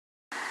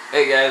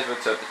Hey guys,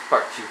 what's up? It's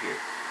part 2 here.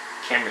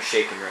 Camera's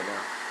shaking right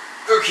now.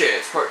 Okay,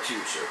 it's part 2,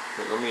 so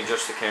let me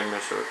adjust the camera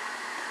so it...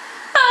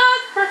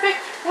 Perfect.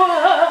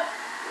 Whoa.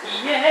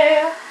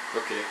 Yeah.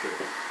 Okay, cool.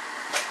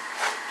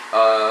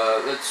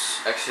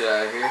 Let's exit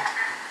out of here.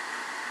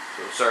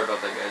 So sorry about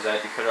that, guys. I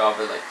had to cut it off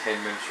at like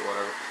 10 minutes or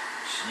whatever.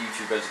 Just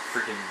YouTube has a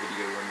freaking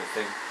video limit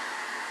thing.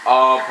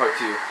 Part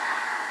 2.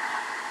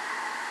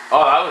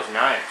 Oh, that was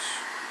nice.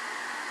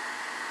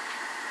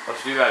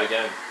 Let's do that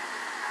again.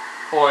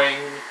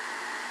 Boing.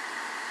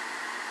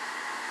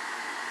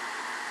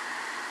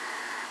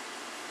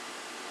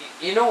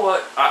 You know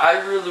what? I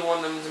really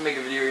want them to make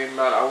a video game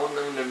about it. I want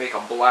them to make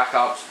a Black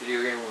Ops video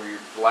game where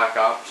you're Black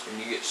Ops and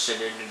you get sent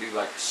in to do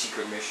like a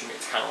secret mission.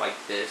 It's kind of like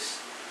this.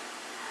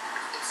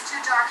 It's too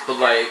dark. But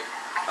like,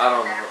 I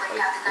don't know,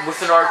 like with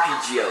an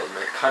RPG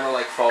element, kind of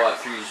like Fallout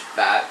 3's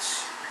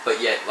VATS, but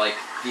yet like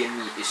the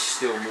enemy is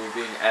still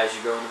moving as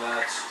you go into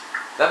VATS.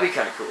 That'd be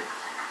kind of cool.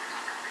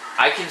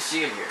 I can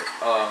see him here.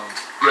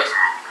 Yeah,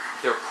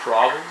 their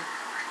problem,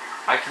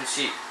 I can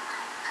see.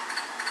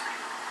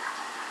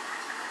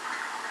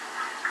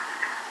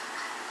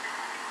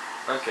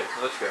 Okay,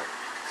 let's go.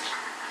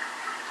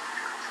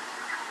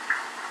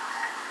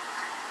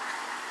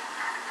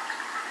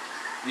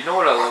 You know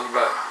what I love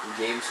about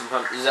games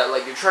sometimes is that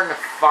like you're trying to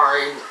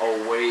find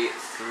a way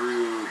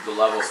through the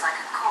level,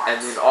 and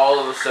then all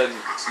of a sudden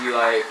you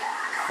like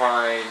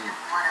find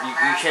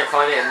you can't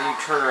find it, and then you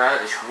turn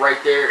around and it's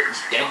right there, it's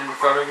dead in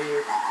front of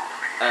you,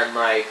 and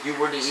like you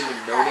wouldn't even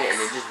note it,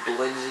 and it just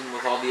blends in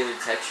with all the other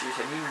textures.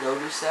 Have you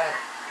noticed that?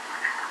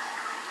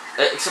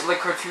 Except like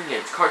cartoon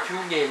games.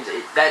 Cartoon games,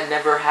 that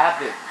never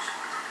happens.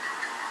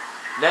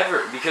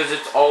 Never, because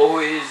it's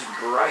always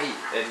bright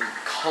and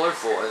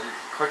colorful and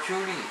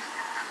cartoony.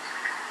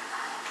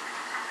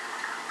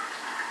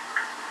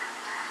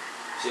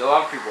 See, a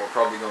lot of people are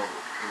probably going,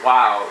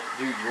 wow,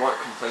 dude, you aren't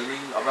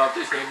complaining about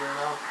this game right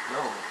now?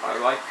 No, I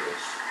like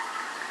this.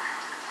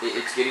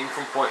 It's getting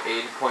from point A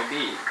to point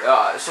B.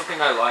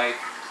 Something I like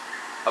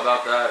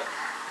about that,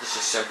 just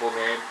a simple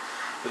game,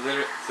 but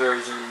then it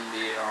throws in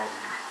the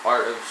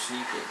art of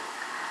sneaking,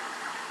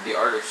 the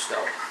art of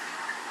stealth,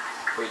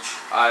 which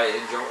I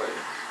enjoy,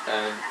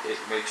 and it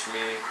makes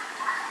me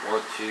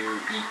want to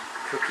eat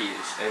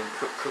cookies and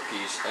cook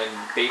cookies and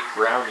bake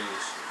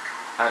brownies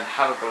and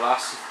have a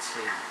glass of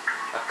tea,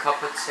 a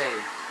cup of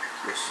tea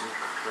with some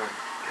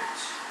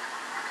crumpets.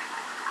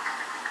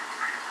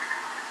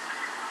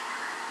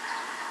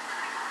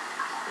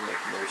 It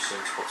makes no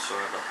sense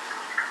whatsoever.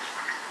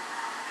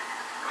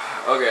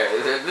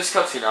 Okay, this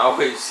cutscene I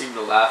always seem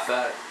to laugh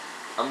at.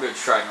 I'm going to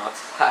try not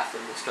to laugh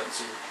in this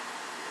cutscene.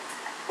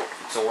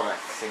 It's the one I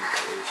think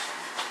it is.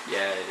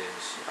 Yeah, it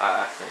is.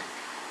 I think.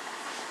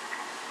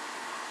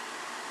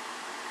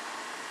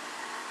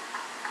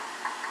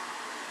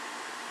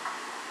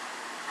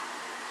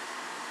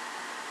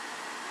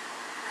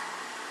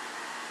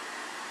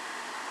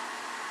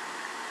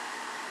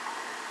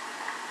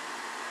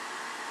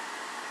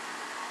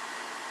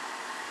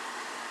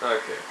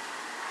 Okay.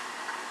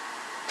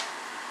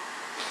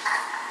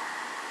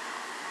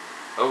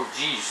 Oh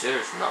geez,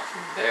 there's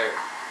nothing there.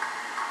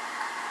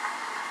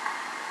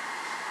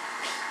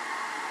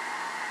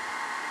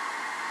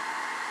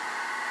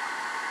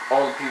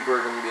 All the people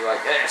are gonna be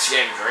like, eh, this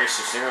game's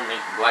racist, they're gonna make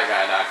the black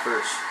guy die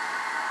first.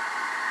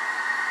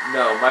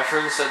 No, my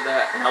friend said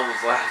that and I was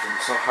laughing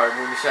so hard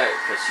when he said it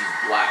because he's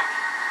black.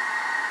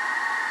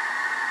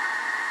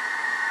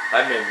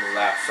 That made me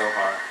laugh so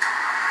hard.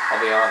 I'll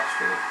be honest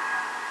with you.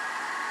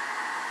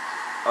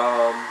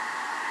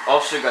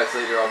 Also guys,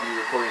 later I'll be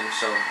recording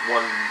some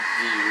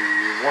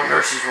 1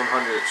 versus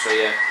 100, so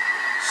yeah.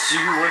 See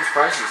who wins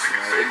prizes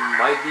tonight. It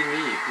might be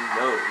me, who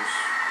knows.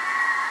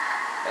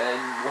 And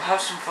we'll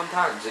have some fun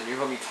times, and you'll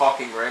hear me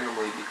talking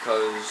randomly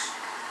because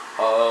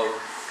of,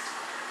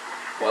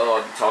 well,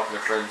 I'll be talking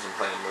to friends and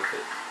playing with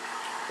it.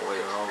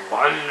 Wait, 1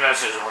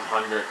 versus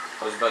 100.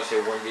 I was about to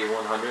say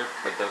 1v100,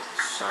 but that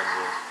sounds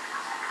weird.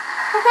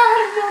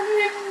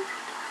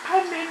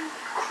 I'm in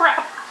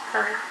crap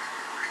current.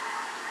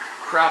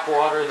 Crap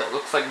water that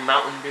looks like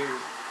Mountain Dew.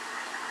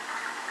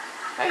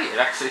 Hey, it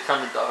actually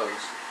kind of does.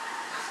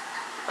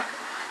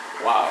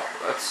 Wow,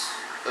 that's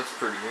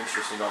pretty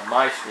interesting. On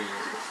my screen,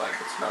 it looks like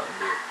it's Mountain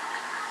Dew.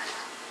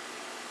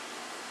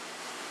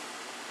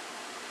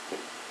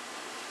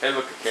 Hey,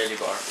 look, a candy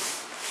bar.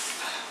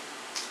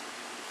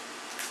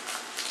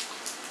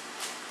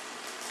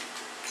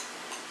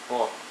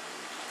 Oh,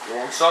 you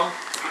want some?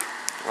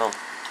 Well,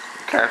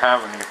 you can't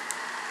have any.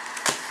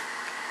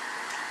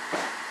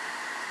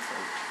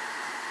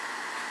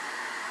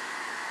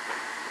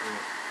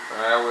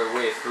 I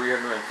weigh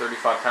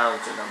 335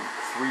 pounds and I'm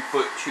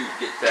 3'2".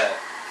 Get that.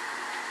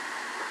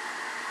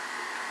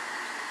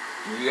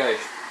 You guys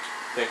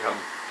think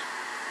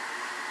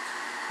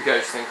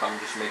I'm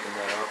just making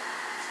that up?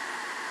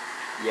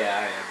 Yeah,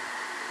 I am.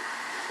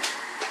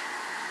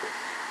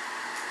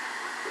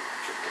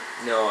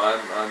 No,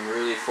 I'm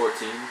really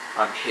 14.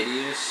 I'm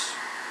hideous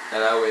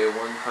and I weigh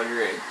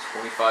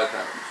 125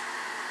 pounds.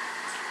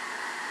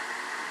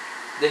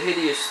 The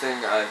hideous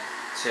thing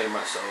say to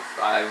myself.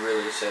 I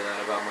really say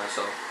that about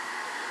myself.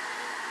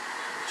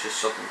 It's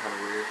just something kind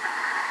of weird.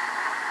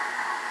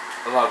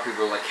 A lot of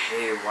people are like,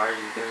 hey, why are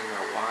you doing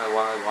that?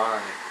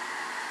 Why?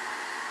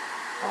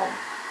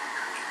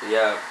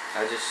 Yeah,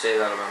 I just say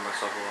that about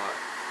myself a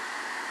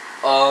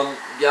lot.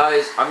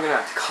 Guys, I'm gonna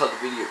have to cut the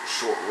video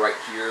short right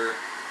here,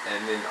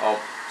 and then I'll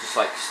just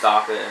like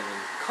stop it and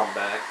then come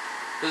back,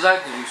 because I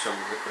have to do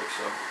something real quick,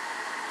 so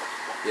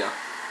yeah.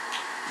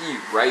 Be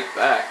right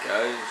back,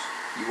 guys.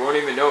 You won't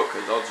even know it,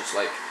 because I'll just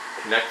like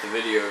connect the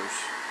videos.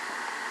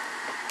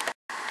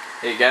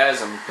 Hey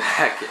guys, I'm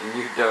back, and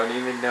you don't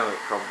even know it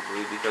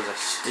probably, because I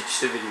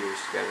stitched the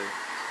videos together.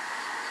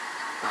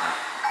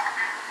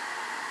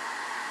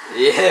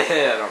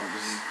 Yeah, and I'm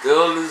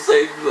still in the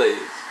same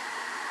place.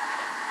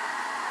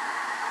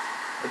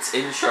 Let's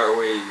Inchart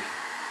Wave.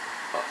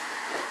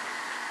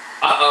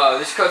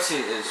 This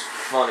cutscene is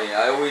funny.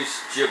 I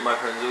always jib my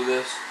friends with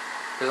this,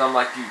 because I'm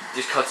like, dude,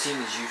 this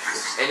cutscene is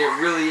useless, and it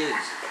really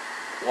is.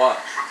 Watch.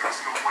 But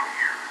there's no one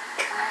here.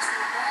 Where's the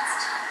advance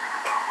team?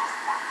 I was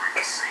wondering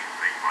the same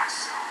thing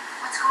myself.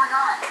 What's going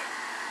on? I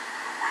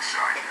wish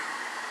I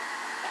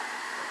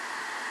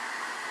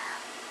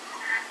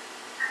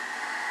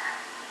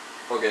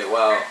knew. Okay,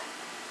 wow.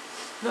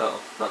 No,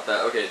 not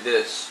that. Okay,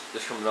 this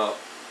coming up.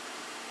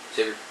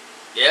 Save it.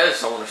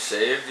 Yes, I want to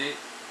save, dude.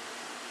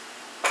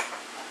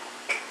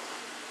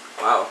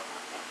 Wow.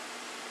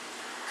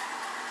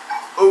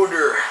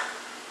 Odor.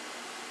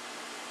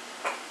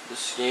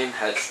 This game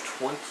has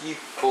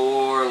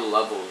 24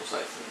 levels,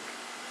 I think.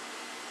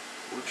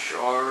 Which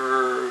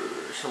are,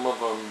 some of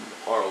them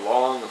are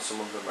long and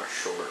some of them are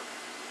short.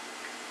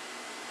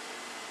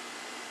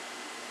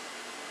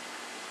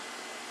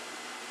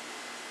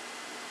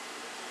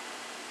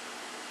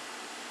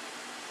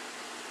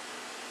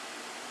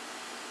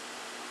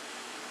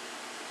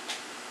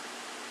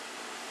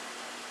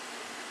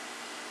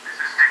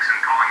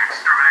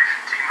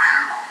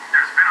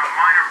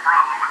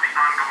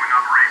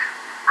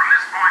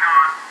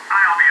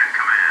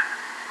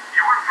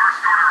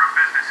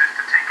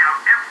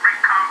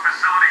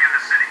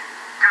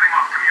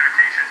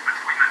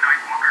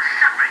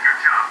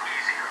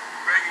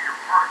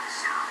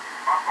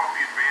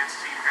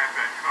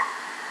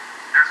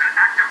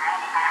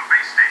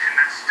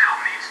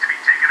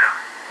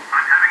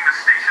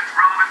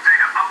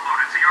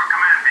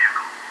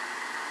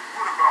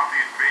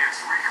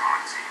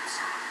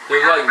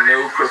 There's like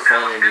no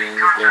profanity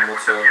in this game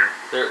whatsoever.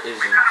 There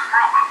isn't.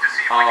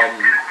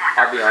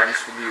 I'll be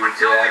honest with you, if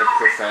they added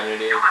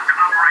profanity, it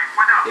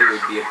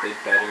would be a bit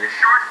better.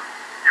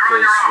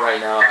 Because right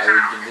now, I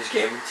would give this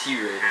game a T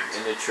rating,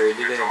 and it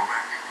traded in. And,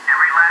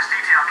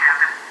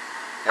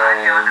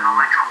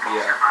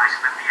 yeah.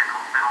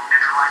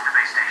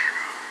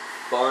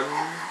 Fun.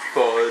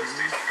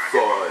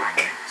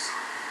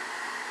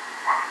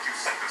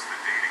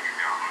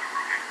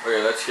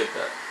 Okay, let's skip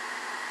that.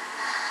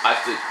 I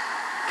have to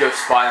go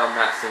spy on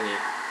that thingy,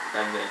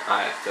 and then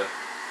I have to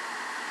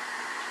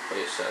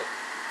wait a sec.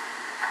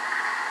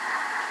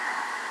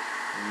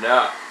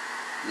 No,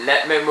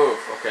 let me move.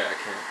 Okay, I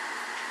can't.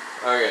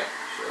 Okay,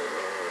 so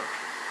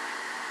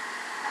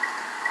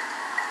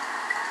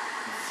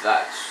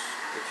that's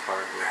the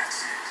target.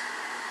 That's it.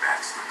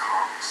 That's the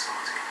car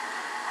facility.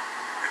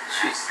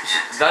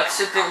 That's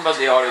the thing about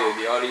the audio.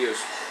 The audio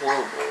is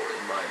horrible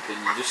in my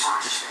opinion, just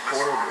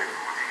horrible.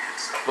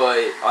 But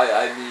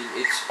I mean,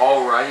 it's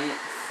all right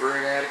for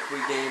an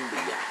adequate game,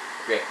 but yeah.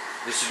 Okay,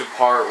 this is the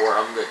part where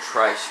I'm gonna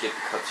try to skip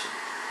the cutscene.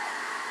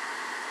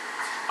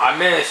 I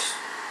missed.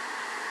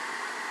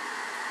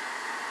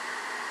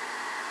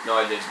 No,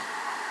 I didn't.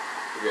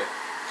 Okay,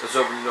 so let's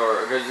open the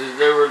door, because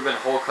there would have been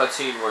a whole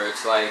cutscene where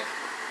it's like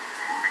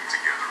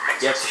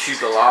you have to shoot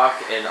the lock,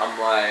 and I'm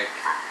like,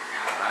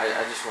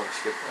 I just want to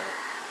skip that.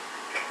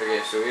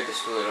 Okay, so we have to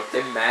split it up.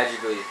 They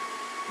magically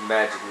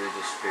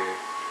disappeared.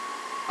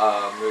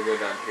 I'm gonna go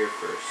down here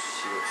first.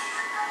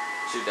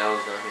 See what the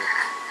hell's down here.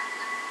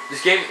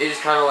 This game is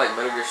kind of like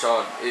Metal Gear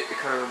Solid. It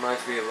kind of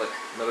reminds me of like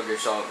Metal Gear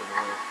Solid in a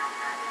way.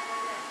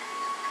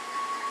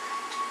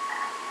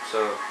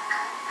 So,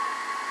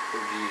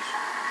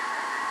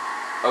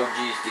 oh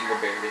geez,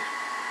 Dingleberry.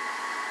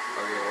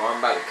 Okay, well I'm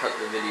about to cut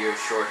the video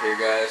short here,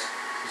 guys.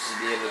 This is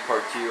the end of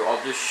part 2. I'll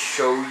just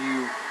show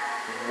you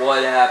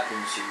what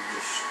happens here,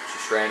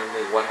 just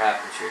randomly what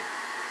happens here.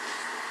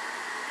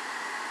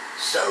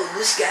 So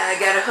this guy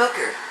got a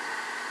hooker.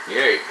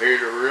 Yeah, he paid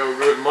her real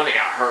good money,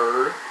 I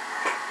heard.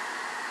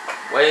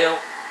 Well,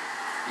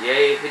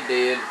 yeah, he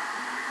did.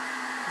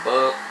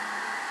 But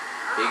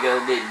he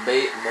gonna get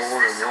bait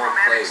more in one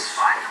place.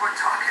 We're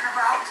talking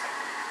about?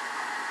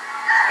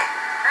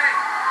 Hey,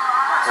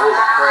 Holy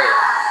crap.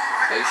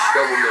 They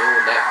stole me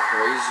on that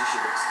crazy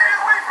shit. stay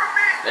away from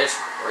me! That's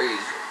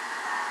crazy.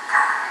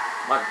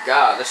 My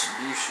God, that's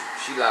abusive.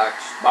 She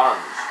likes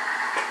bondage.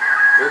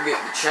 Go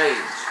get the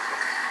chains.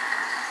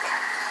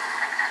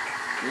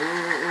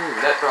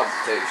 That probably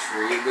tastes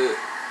real good.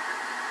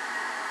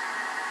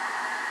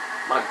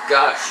 My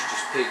God, she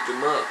just picked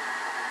him up.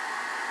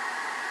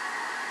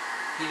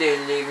 He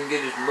didn't even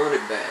get his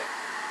money back.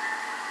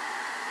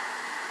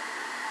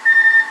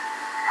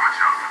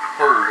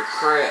 Holy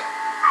crap.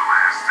 The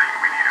last thing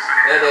we need is an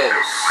That air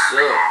is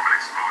filter suck. off and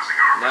exposing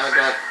our Now I position.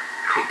 got to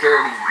take care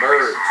of these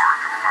birds. Smart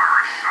to fire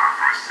a shot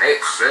from a safe It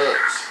position and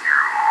sucks. scare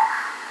 'em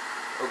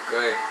off.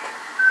 Okay.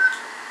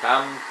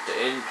 Time to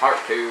end part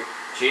 2.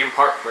 See you in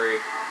part 3.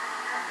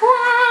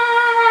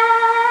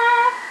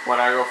 When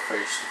I go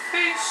face to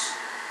face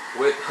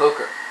with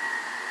Hooker.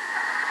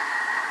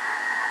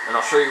 And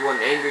I'll show you what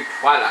an angry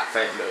Twilight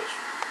fan does.